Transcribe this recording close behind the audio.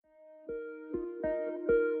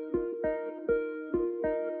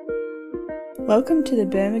Welcome to the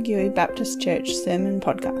Bermagui Baptist Church Sermon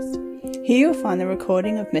Podcast. Here you'll find the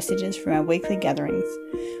recording of messages from our weekly gatherings.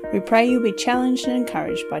 We pray you'll be challenged and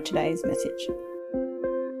encouraged by today's message.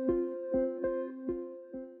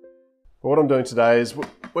 What I'm doing today is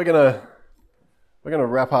we're gonna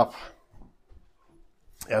wrap up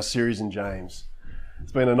our series in James.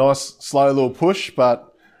 It's been a nice, slow little push, but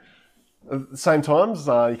at the same time,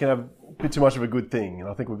 you can have a bit too much of a good thing. And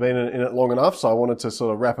I think we've been in it long enough, so I wanted to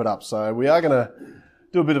sort of wrap it up. So we are going to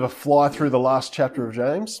do a bit of a fly through the last chapter of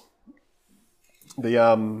James.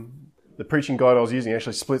 The preaching guide I was using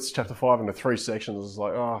actually splits chapter 5 into 3 sections. I was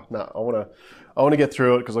like, oh no, I want to get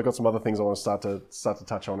through it because I've got some other things I want to start to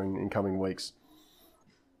touch on in coming weeks.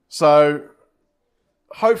 So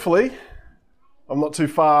hopefully I'm not too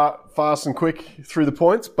fast and quick through the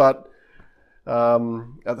points, but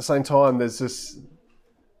at the same time, there's this.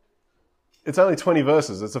 It's only 20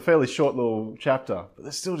 verses. It's a fairly short little chapter, but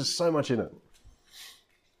there's still just so much in it.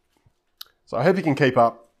 So I hope you can keep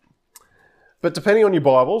up. But depending on your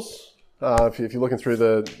Bibles, if you're looking through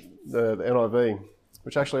the NIV,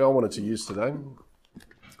 which actually I wanted to use today,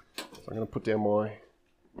 so I'm going to put down my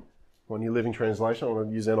New Living Translation. I'm going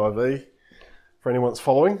to use NIV for anyone that's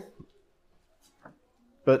following.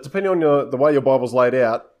 But depending on the way your Bible's laid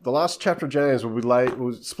out, the last chapter of James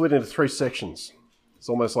will split into 3 sections. It's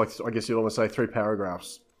almost like, I guess you'd almost say 3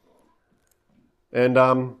 paragraphs. And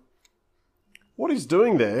what he's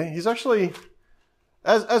doing there, he's actually,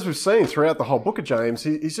 as we've seen throughout the whole book of James,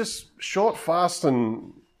 he's just short, fast,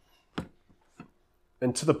 and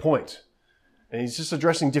to the point. And he's just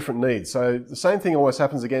addressing different needs. So the same thing almost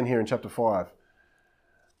happens again here in chapter 5.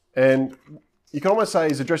 And you can almost say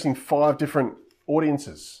he's addressing 5 different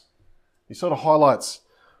audiences. He sort of highlights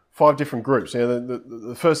 5 different groups. You know,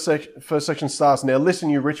 the first section starts, now listen,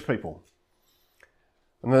 you rich people.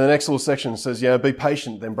 And then the next little section says, be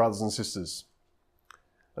patient then, brothers and sisters.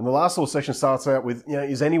 And the last little section starts out with,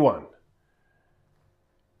 is anyone?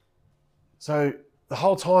 So the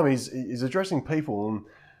whole time he's addressing people,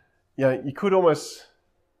 and you could almost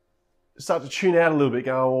start to tune out a little bit,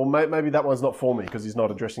 going, well, maybe that one's not for me because he's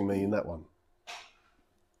not addressing me in that one.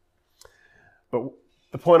 But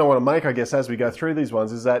the point I want to make, I guess, as we go through these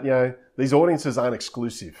ones is that, these audiences aren't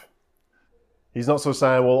exclusive. He's not sort of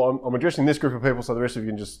saying, well, I'm addressing this group of people so the rest of you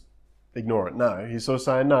can just ignore it. No, he's sort of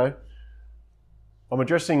saying, no, I'm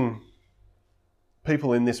addressing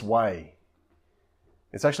people in this way.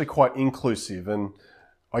 It's actually quite inclusive. And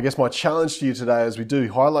I guess my challenge to you today as we do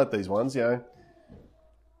highlight these ones,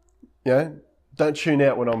 don't tune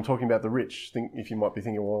out when I'm talking about the rich. If you might be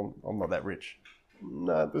thinking, well, I'm not that rich.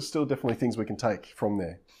 No, there's still definitely things we can take from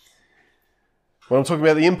there. When I'm talking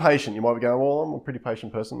about the impatient, you might be going, well, I'm a pretty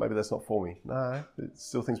patient person. Maybe that's not for me. No, there's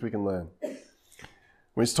still things we can learn.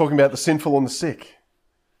 When he's talking about the sinful and the sick,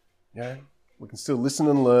 we can still listen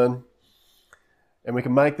and learn, and we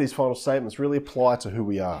can make these final statements really apply to who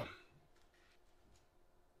we are.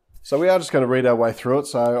 So we are just going to read our way through it.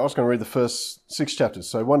 So I was going to read the first 6 chapters,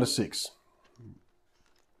 so 1 to 6.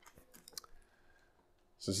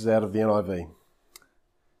 So this is out of the NIV.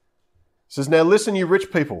 It says, now listen, you rich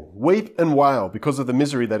people, weep and wail because of the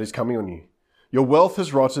misery that is coming on you. Your wealth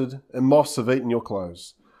has rotted, and moths have eaten your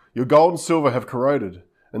clothes. Your gold and silver have corroded,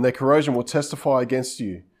 and their corrosion will testify against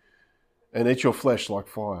you and eat your flesh like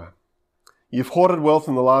fire. You've hoarded wealth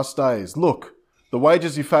in the last days. Look, the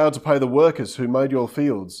wages you failed to pay the workers who mowed your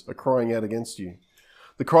fields are crying out against you.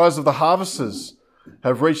 The cries of the harvesters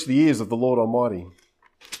have reached the ears of the Lord Almighty.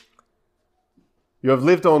 You have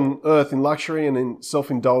lived on earth in luxury and in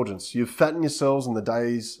self-indulgence. You have fattened yourselves in the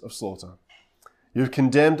days of slaughter. You have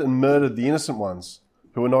condemned and murdered the innocent ones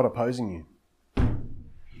who are not opposing you.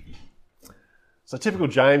 So typical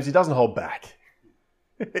James, he doesn't hold back.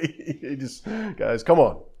 He just goes, come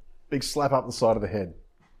on, big slap up the side of the head.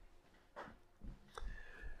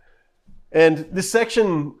 And this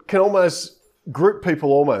section can almost group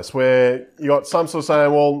people where you got some sort of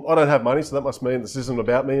saying, well, I don't have money, so that must mean this isn't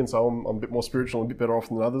about me, and so I'm a bit more spiritual and a bit better off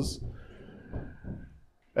than others.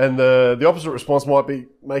 And the opposite response might be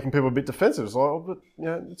making people a bit defensive. It's like, oh, but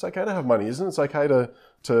it's okay to have money, isn't it? It's okay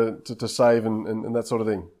to save and that sort of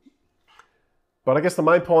thing. But I guess the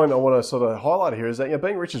main point I want to sort of highlight here is that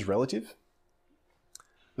being rich is relative.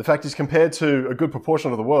 The fact is, compared to a good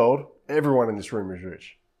proportion of the world, everyone in this room is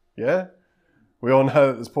rich. Yeah? We all know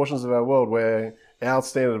that there's portions of our world where our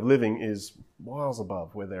standard of living is miles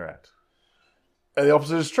above where they're at. And the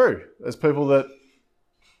opposite is true. There's people that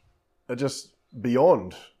are just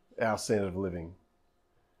beyond our standard of living.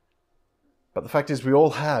 But the fact is, we all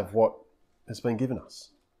have what has been given us.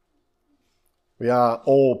 We are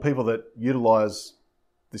all people that utilise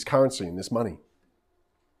this currency and this money.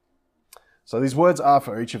 So these words are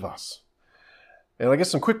for each of us. And I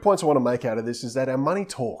guess some quick points I want to make out of this is that our money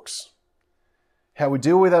talks. How we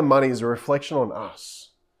deal with our money is a reflection on us.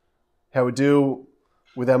 How we deal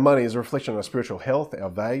with our money is a reflection on our spiritual health, our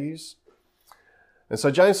values. And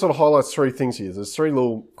so James sort of highlights three things here. There's three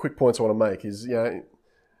little quick points I want to make.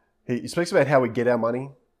 He speaks about how we get our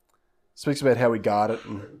money, speaks about how we guard it,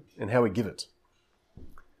 and how we give it.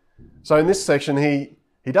 So in this section, he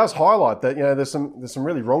does highlight that there's some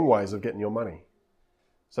really wrong ways of getting your money.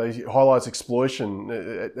 So he highlights exploiting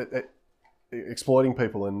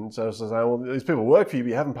people, and so saying, well, these people work for you, but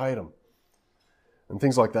you haven't paid them, and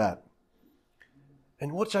things like that.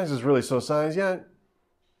 And what James is really sort of saying is,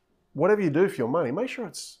 whatever you do for your money, make sure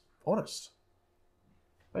it's honest.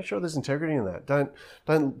 Make sure there's integrity in that.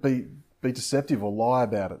 Don't be deceptive or lie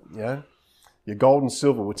about it. Your gold and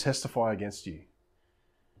silver will testify against you.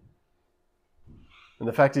 And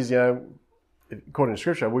the fact is, according to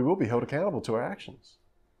Scripture, we will be held accountable to our actions.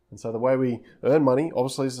 And so the way we earn money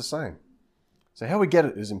obviously is the same. So how we get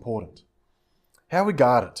it is important. How we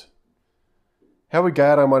guard it. How we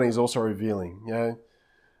guard our money is also revealing.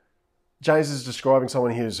 James is describing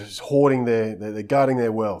someone here who's hoarding they're guarding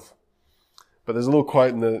their wealth. But there's a little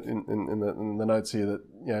quote in the notes here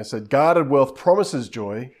that said, "Guarded wealth promises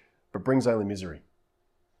joy, but brings only misery."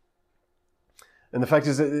 And the fact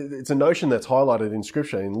is that it's a notion that's highlighted in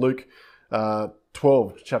Scripture. In Luke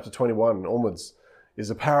 12, chapter 21 onwards, is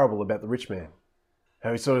a parable about the rich man.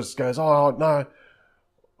 How he sort of goes, "Oh no,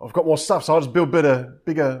 I've got more stuff, so I'll just build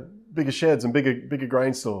bigger sheds and bigger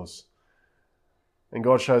grain stores." And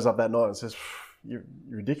God shows up that night and says, "You're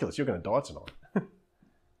ridiculous. You're going to die tonight."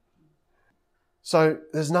 So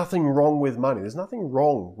there's nothing wrong with money. There's nothing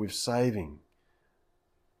wrong with saving.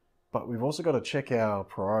 But we've also got to check our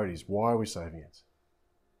priorities. Why are we saving it?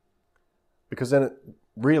 Because then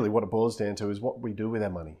really what it boils down to is what we do with our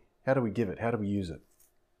money. How do we give it? How do we use it?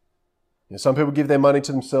 Some people give their money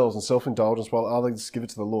to themselves and self-indulgence, while others give it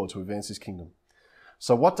to the Lord to advance His kingdom.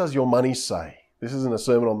 So what does your money say? This isn't a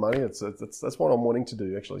sermon on money. That's what I'm wanting to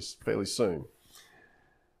do actually fairly soon.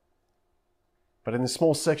 But in this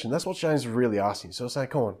small section, that's what James is really asking. So say,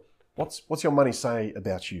 come on, what's your money say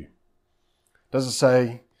about you? Does it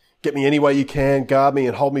say, get me any way you can, guard me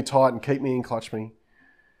and hold me tight and keep me and clutch me?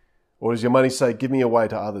 Or does your money say, give me away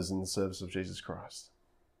to others in the service of Jesus Christ?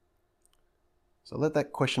 So let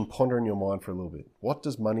that question ponder in your mind for a little bit. What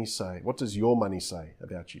does money say? What does your money say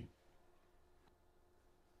about you?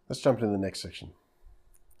 Let's jump into the next section.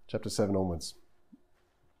 Chapter 7 onwards.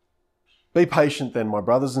 Be patient then, my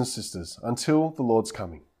brothers and sisters, until the Lord's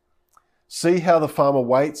coming. See how the farmer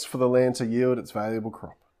waits for the land to yield its valuable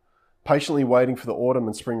crop, patiently waiting for the autumn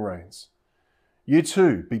and spring rains. You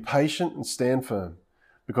too, be patient and stand firm,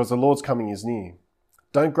 because the Lord's coming is near.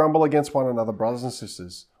 Don't grumble against one another, brothers and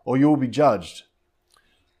sisters, or you will be judged.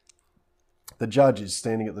 The judge is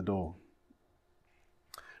standing at the door.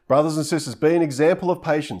 Brothers and sisters, be an example of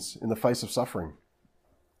patience in the face of suffering.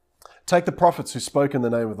 Take the prophets who spoke in the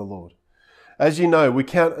name of the Lord. As you know, we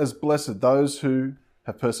count as blessed those who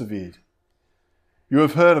have persevered. You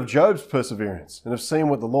have heard of Job's perseverance and have seen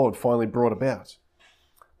what the Lord finally brought about.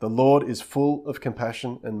 The Lord is full of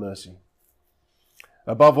compassion and mercy.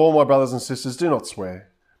 Above all, my brothers and sisters, do not swear,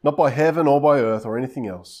 not by heaven or by earth or anything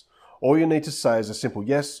else. All you need to say is a simple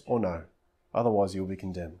yes or no. Otherwise, you will be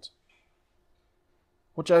condemned.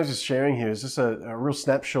 What James is sharing here is just a real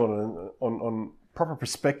snapshot on proper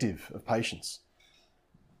perspective of patience.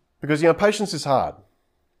 Because, patience is hard.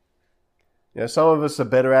 Some of us are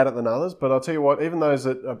better at it than others, but I'll tell you what, even those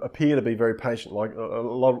that appear to be very patient, like a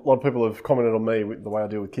lot of people have commented on me with the way I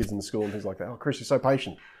deal with kids in the school and things like that. "Oh, Chris, you're so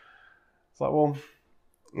patient." It's like, well,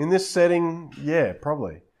 in this setting, yeah,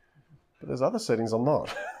 probably. But there's other settings I'm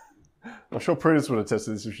not. I'm sure Prudence would attest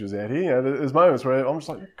to this if she was out here. There's moments where I'm just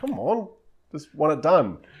like, come on, just want it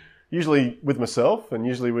done. Usually with myself and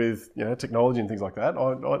usually with technology and things like that,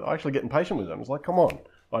 I actually get impatient with it. I'm just like, come on,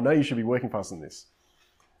 I know you should be working faster than this.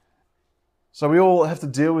 So we all have to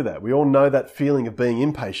deal with that. We all know that feeling of being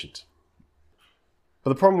impatient. But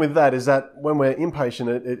the problem with that is that when we're impatient,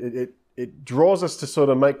 it draws us to sort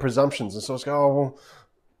of make presumptions and sort of go, "Oh,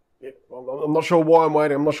 well, I'm not sure why I'm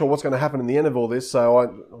waiting. I'm not sure what's going to happen in the end of all this, so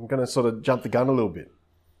I'm going to sort of jump the gun a little bit."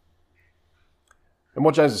 And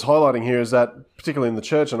what James is highlighting here is that, particularly in the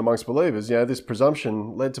church and amongst believers, this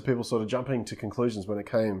presumption led to people sort of jumping to conclusions when it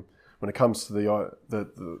comes to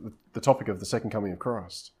the topic of the second coming of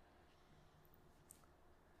Christ.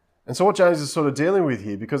 And so what James is sort of dealing with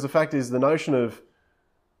here, because the fact is the notion of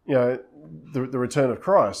the return of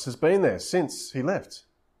Christ has been there since he left.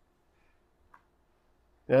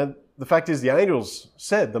 The fact is, the angels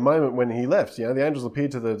said the moment when he left, the angels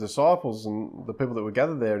appeared to the disciples and the people that were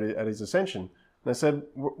gathered there at his ascension. And they said,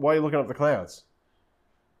 why are you looking up at the clouds?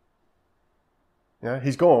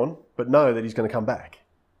 He's gone, but know that he's going to come back.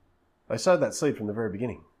 They sowed that seed from the very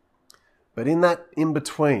beginning. But in that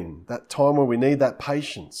in-between, that time where we need that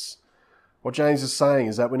patience, what James is saying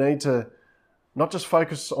is that we need to not just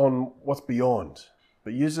focus on what's beyond,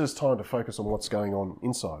 but use it as time to focus on what's going on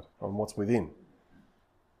inside, on what's within.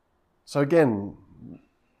 So again,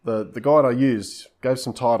 the guide I used gave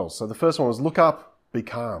some titles. So the first one was Look Up, Be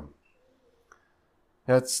Calm.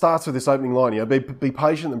 It starts with this opening line, be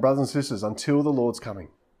patient, and brothers and sisters, until the Lord's coming.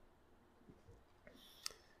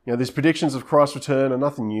 These predictions of Christ's return are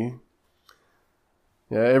nothing new.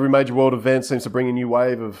 Every major world event seems to bring a new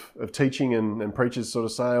wave of teaching and preachers sort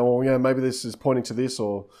of say, maybe this is pointing to this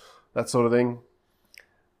or that sort of thing.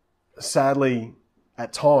 Sadly,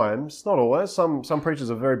 at times, not always, some preachers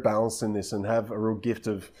are very balanced in this and have a real gift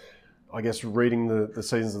of, reading the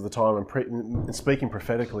seasons of the time and speaking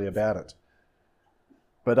prophetically about it.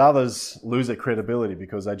 But others lose their credibility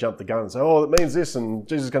because they jump the gun and say, it means this and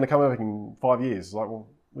Jesus is going to come back in 5 years. It's like, well,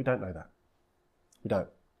 we don't know that. We don't.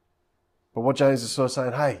 But what James is sort of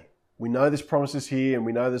saying, hey, we know this promise is here and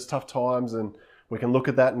we know there's tough times and we can look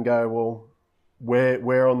at that and go, well,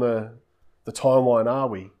 where on the timeline are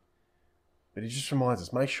we? But he just reminds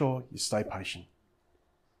us, make sure you stay patient.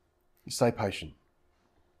 You stay patient.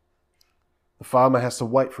 The farmer has to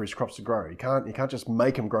wait for his crops to grow. You can't just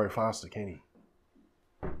make them grow faster, can he?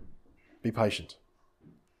 Be patient.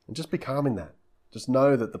 And just be calm in that. Just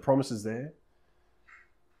know that the promise is there.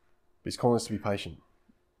 But he's calling us to be patient.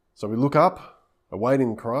 So we look up,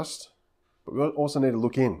 awaiting Christ, but we also need to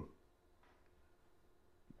look in.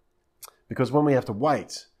 Because when we have to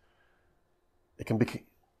wait, it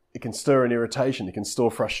can stir an irritation, it can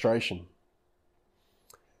store frustration.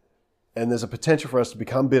 And there's a potential for us to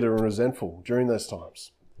become bitter and resentful during those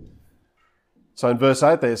times. So in verse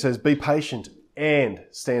 8 there it says, be patient and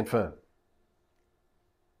stand firm.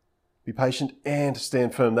 Be patient and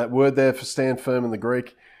stand firm. That word there for stand firm in the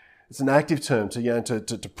Greek, it's an active term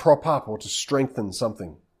to prop up or to strengthen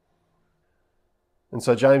something. And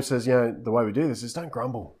so James says, the way we do this is don't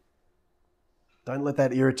grumble. Don't let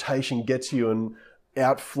that irritation get to you and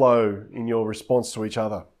outflow in your response to each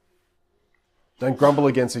other. Don't grumble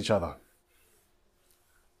against each other.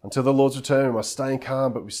 Until the Lord's return, we must stay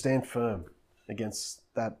calm, but we stand firm against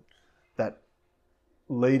that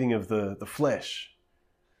leading of the flesh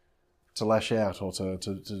to lash out or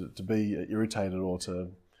to be irritated or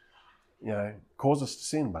to cause us to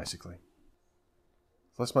sin, basically.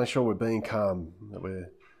 So let's make sure we're being calm, that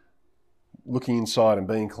we're looking inside and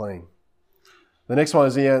being clean. The next one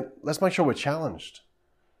is, let's make sure we're challenged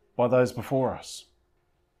by those before us.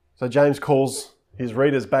 So James calls his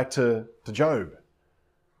readers back to Job.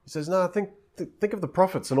 He says, no, think of the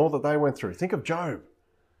prophets and all that they went through. Think of Job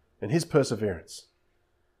and his perseverance.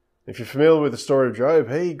 If you're familiar with the story of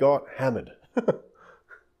Job, he got hammered.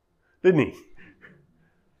 Didn't he?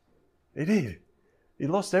 He did. He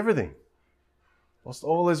lost everything. Lost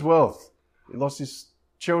all his wealth. He lost his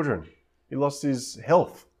children. He lost his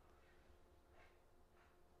health.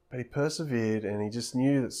 But he persevered and he just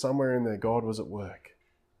knew that somewhere in there God was at work.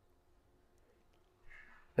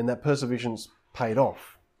 And that perseverance paid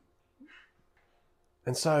off.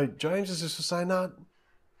 And so James is just saying, no,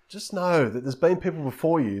 just know that there's been people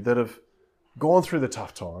before you that have gone through the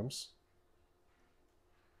tough times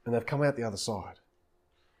and they've come out the other side.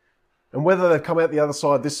 And whether they've come out the other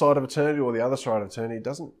side, this side of eternity or the other side of eternity,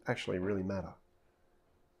 doesn't actually really matter.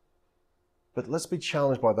 But let's be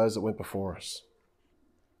challenged by those that went before us.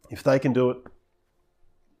 If they can do it,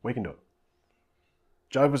 we can do it.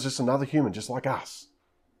 Job was just another human, just like us.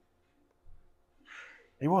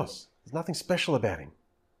 He was. There's nothing special about him.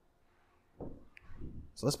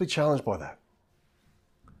 So let's be challenged by that.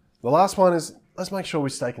 The last one is, let's make sure we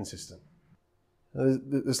stay consistent. There's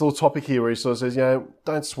this little topic here where he sort of says,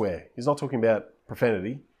 don't swear. He's not talking about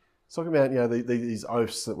profanity. He's talking about, these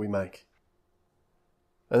oaths that we make.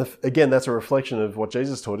 And again, that's a reflection of what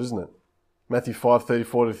Jesus taught, isn't it? Matthew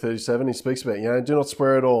 5:34-37, he speaks about, do not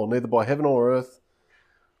swear at all, neither by heaven or earth,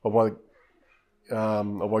 or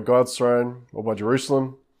by God's throne, or by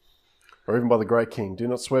Jerusalem, or even by the great King. Do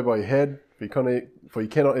not swear by your head, for you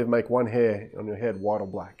cannot even make one hair on your head white or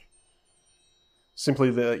black.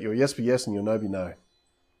 Simply let your yes be yes and your no be no.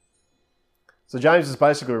 So James is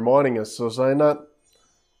basically reminding us, or saying, no,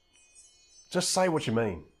 just say what you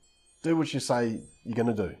mean. Do what you say you're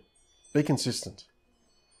going to do. Be consistent.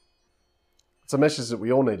 It's a message that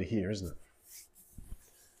we all need to hear, isn't it?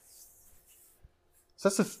 So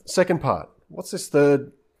that's the second part. What's this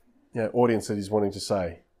third audience that he's wanting to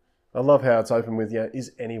say. I love how it's open with,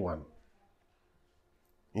 is anyone?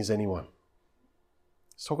 Is anyone?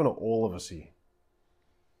 He's talking to all of us here.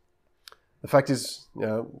 The fact is,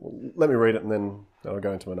 let me read it and then I'll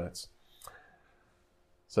go into my notes.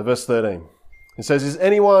 So verse 13, it says, is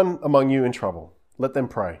anyone among you in trouble? Let them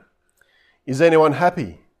pray. Is anyone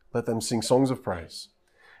happy? Let them sing songs of praise.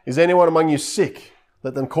 Is anyone among you sick?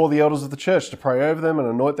 Let them call the elders of the church to pray over them and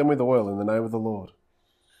anoint them with oil in the name of the Lord.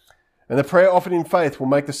 And the prayer offered in faith will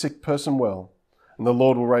make the sick person well, and the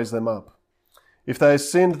Lord will raise them up. If they have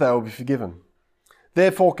sinned, they will be forgiven.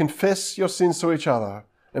 Therefore confess your sins to each other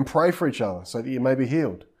and pray for each other so that you may be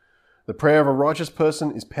healed. The prayer of a righteous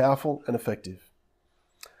person is powerful and effective.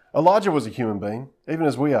 Elijah was a human being, even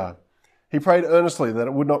as we are. He prayed earnestly that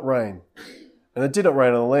it would not rain, and it did not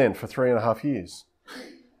rain on the land for 3.5 years.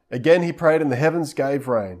 Again he prayed, and the heavens gave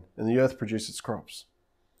rain, and the earth produced its crops.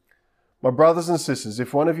 My brothers and sisters,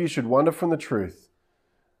 if one of you should wander from the truth,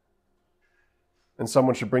 and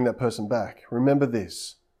someone should bring that person back, remember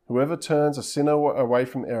this: whoever turns a sinner away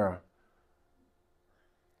from the error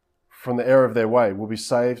of their way, will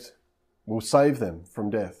save them from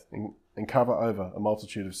death and cover over a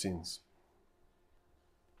multitude of sins.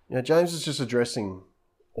 James is just addressing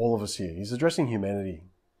all of us here. He's addressing humanity.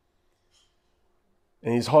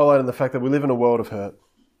 And he's highlighting the fact that we live in a world of hurt.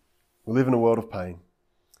 We live in a world of pain.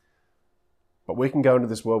 But we can go into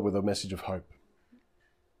this world with a message of hope.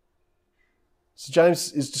 So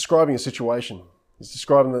James is describing a situation. He's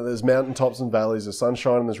describing that there's mountaintops and valleys, there's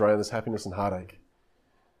sunshine and there's rain, there's happiness and heartache.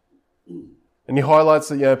 And he highlights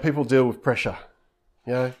that, people deal with pressure.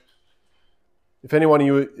 If anyone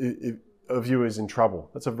of you is in trouble,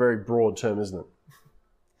 that's a very broad term, isn't it?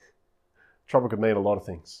 Trouble could mean a lot of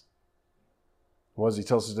things. What does he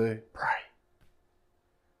tell us to do? Pray.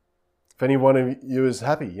 If any one of you is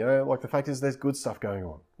happy, the fact is there's good stuff going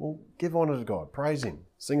on, well, give honour to God. Praise him.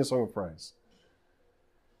 Sing a song of praise.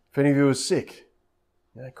 If any of you is sick,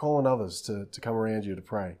 call on others to come around you to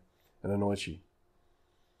pray and anoint you.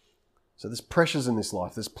 So there's pressures in this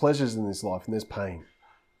life, there's pleasures in this life, and there's pain.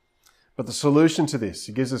 But the solution to this,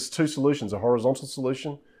 he gives us two solutions, a horizontal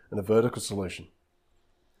solution and a vertical solution.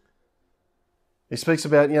 He speaks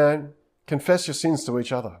about, confess your sins to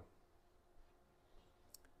each other.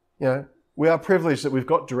 We are privileged that we've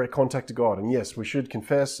got direct contact to God. And yes, we should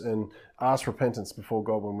confess and ask repentance before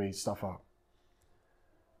God when we stuff up.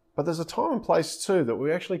 But there's a time and place too that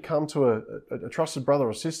we actually come to a trusted brother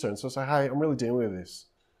or sister and sort of say, hey, I'm really dealing with this.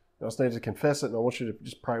 I just need to confess it, and I want you to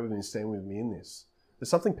just pray with me and stand with me in this.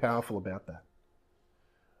 There's something powerful about that.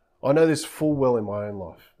 I know this full well in my own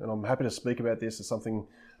life, and I'm happy to speak about this as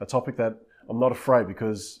a topic that I'm not afraid,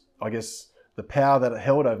 because I guess the power that it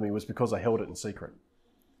held over me was because I held it in secret.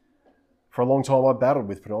 For a long time, I battled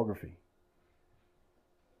with pornography.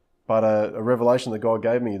 But a revelation that God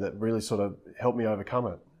gave me that really sort of helped me overcome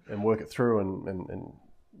it and work it through and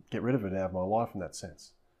get rid of it out of my life in that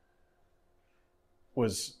sense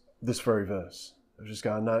was this very verse. I was just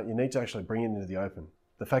going, no, you need to actually bring it into the open.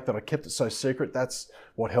 The fact that I kept it so secret, that's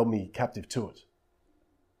what held me captive to it.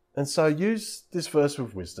 And so use this verse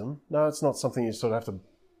with wisdom. No, it's not something you sort of have to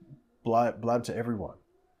blab to everyone.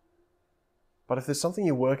 But if there's something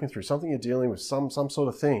you're working through, something you're dealing with, some sort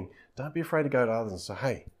of thing, don't be afraid to go to others and say,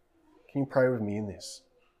 hey, can you pray with me in this?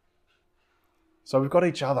 So we've got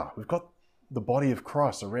each other. We've got the body of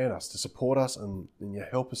Christ around us to support us and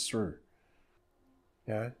help us through.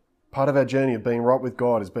 Part of our journey of being right with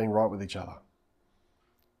God is being right with each other.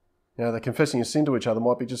 That confessing your sin to each other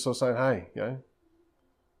might be just sort of saying, hey,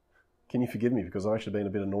 can you forgive me because I've actually been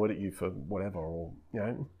a bit annoyed at you for whatever, or,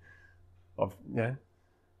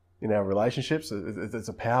 in our relationships, it's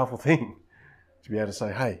a powerful thing to be able to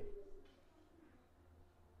say, hey,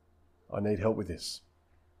 I need help with this.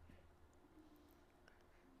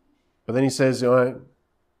 But then he says,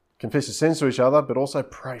 confess your sins to each other, but also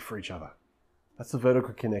pray for each other. That's the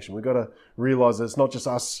vertical connection. We've got to realise that it's not just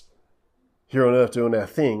us here on earth doing our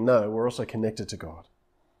thing. No, we're also connected to God.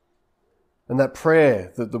 And that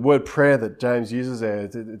prayer, the word prayer that James uses there,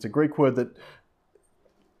 it's a Greek word that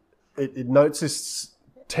it notes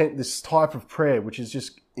this type of prayer, which is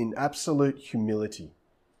just in absolute humility.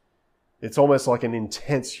 It's almost like an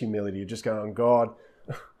intense humility. You're just going, God,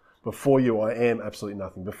 before you I am absolutely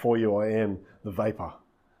nothing. Before you I am the vapour.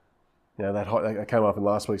 That came up in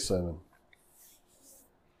last week's sermon.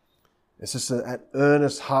 It's just an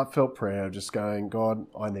earnest, heartfelt prayer of just going, God,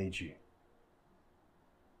 I need you.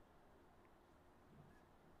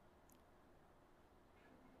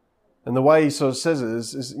 And the way he sort of says it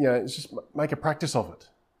is it's just make a practice of it.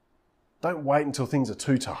 Don't wait until things are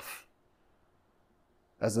too tough.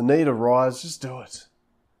 As the need arises, just do it.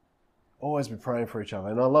 Always be praying for each other.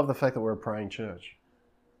 And I love the fact that we're a praying church.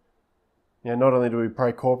 Not only do we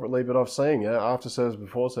pray corporately, but I've seen, after service,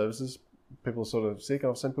 before services, people are sort of sick,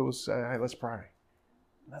 and I've seen people say, hey, let's pray.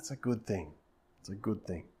 And that's a good thing. It's a good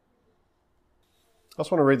thing. I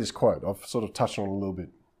just want to read this quote. I've sort of touched on it a little bit.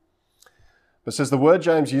 But it says, the word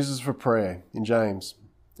James uses for prayer in James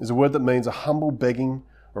is a word that means a humble begging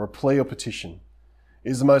or a plea or petition.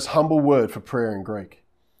 It is the most humble word for prayer in Greek.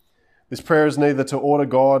 This prayer is neither to order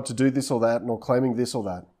God to do this or that, nor claiming this or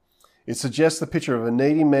that. It suggests the picture of a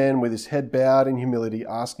needy man with his head bowed in humility,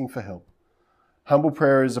 asking for help. Humble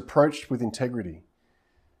prayer is approached with integrity.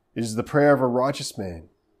 It is the prayer of a righteous man.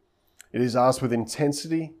 It is asked with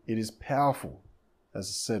intensity. It is powerful, as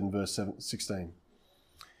is said in verse 16.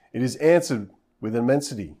 It is answered with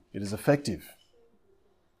immensity. It is effective.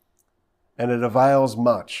 And it avails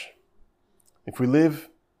much. If we live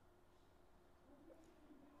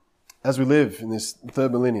as we live in this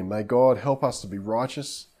third millennium, may God help us to be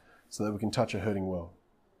righteous so that we can touch a hurting world.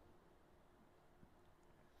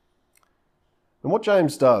 And what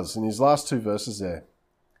James does in his last two verses there,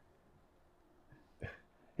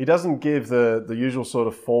 he doesn't give the usual sort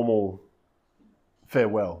of formal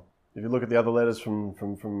farewell. If you look at the other letters from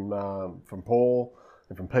Paul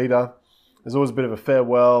and from Peter, there's always a bit of a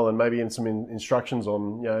farewell and maybe some instructions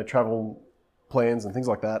on travel plans and things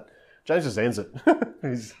like that. James just ends it.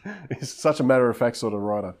 He's such a matter-of-fact sort of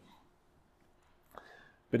writer.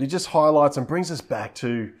 But he just highlights and brings us back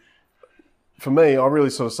to, for me, I really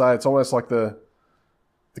sort of say it's almost like the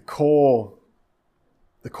core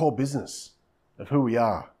business of who we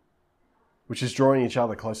are, which is drawing each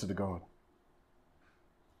other closer to God.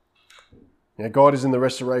 God is in the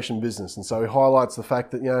restoration business, and so he highlights the fact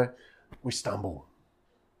that, we stumble.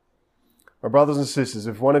 My brothers and sisters,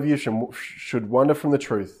 if one of you should wander from the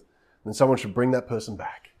truth, then someone should bring that person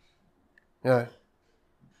back.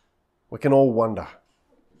 We can all wander.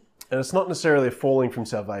 And it's not necessarily a falling from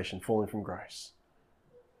salvation, falling from grace.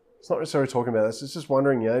 It's not necessarily talking about this. It's just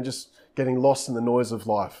wondering, just getting lost in the noise of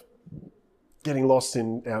life. Getting lost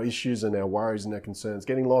in our issues and our worries and our concerns.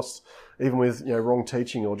 Getting lost even with wrong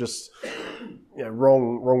teaching or just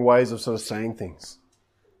wrong ways of sort of saying things.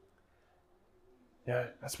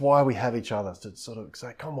 That's why we have each other, to sort of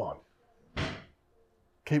say, come on.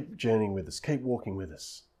 Keep journeying with us. Keep walking with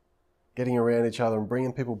us. Getting around each other and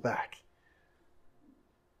bringing people back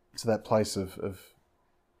to that place of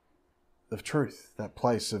truth, that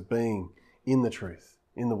place of being in the truth,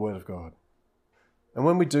 in the Word of God. And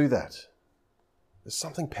when we do that, there's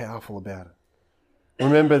something powerful about it.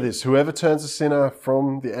 Remember this, whoever turns a sinner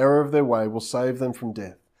from the error of their way will save them from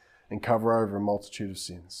death and cover over a multitude of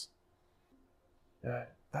sins.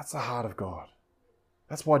 That's the heart of God.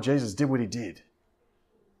 That's why Jesus did what he did.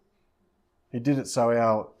 He did it so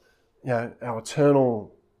our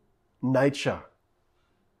eternal nature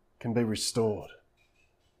can be restored.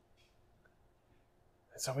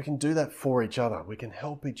 And so we can do that for each other. We can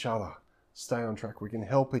help each other stay on track. We can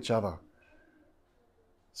help each other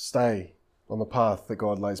stay on the path that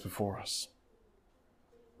God lays before us.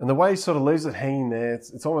 And the way he sort of leaves it hanging there,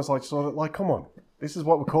 it's almost like, come on, this is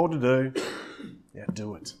what we're called to do.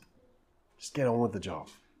 Do it. Just get on with the job.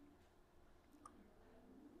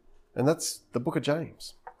 And that's the book of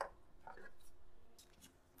James.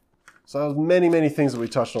 So there's many, many things that we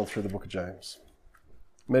touched on through the book of James.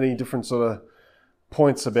 Many different sort of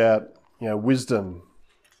points about, wisdom,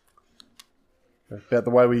 about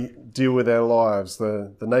the way we deal with our lives,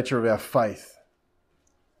 the nature of our faith,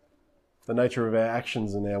 the nature of our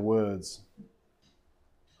actions and our words.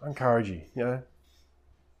 I encourage you,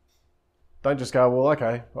 don't just go, well,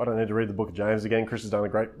 okay, I don't need to read the book of James again. Chris has done a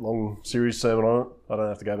great long series sermon on it. I don't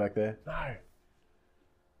have to go back there. No.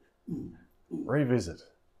 Revisit.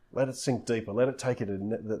 Let it sink deeper. Let it take you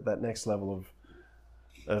to that next level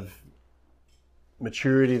of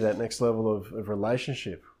maturity, that next level of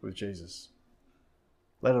relationship with Jesus.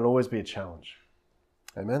 Let it always be a challenge.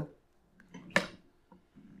 Amen?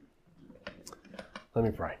 Let me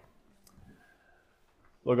pray.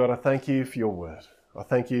 Lord God, I thank you for your word. I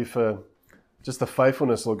thank you for just the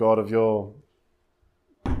faithfulness, Lord God, of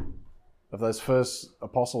those first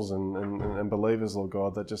apostles and believers, Lord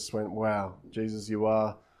God, that just went, wow, Jesus, you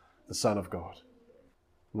are the Son of God.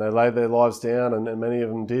 And they laid their lives down, and many of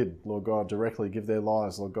them did, Lord God, directly give their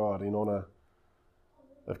lives, Lord God, in honour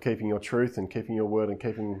of keeping your truth and keeping your word and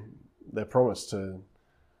keeping their promise to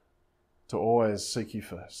always seek you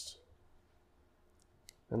first.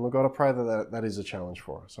 And Lord God, I pray that is a challenge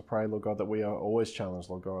for us. I pray, Lord God, that we are always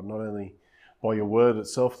challenged, Lord God, not only by your word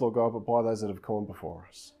itself, Lord God, but by those that have gone before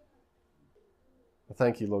us. I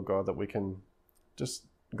thank you, Lord God, that we can just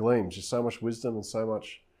glean just so much wisdom and so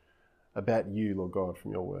much about you, Lord God,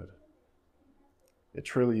 from your word. It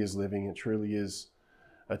truly is living. It truly is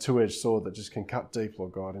a two-edged sword that just can cut deep,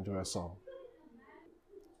 Lord God, into our soul.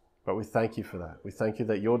 But we thank you for that. We thank you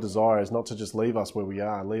that your desire is not to just leave us where we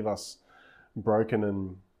are, leave us broken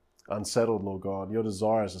and unsettled, Lord God. Your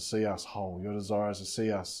desire is to see us whole. Your desire is to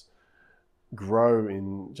see us grow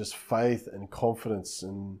in just faith and confidence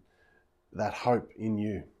and that hope in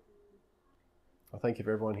you. I thank you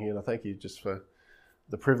for everyone here, and I thank you just for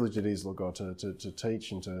the privilege it is, Lord God, to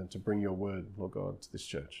teach and to bring your word, Lord God, to this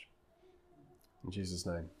church. In Jesus'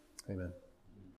 name, amen.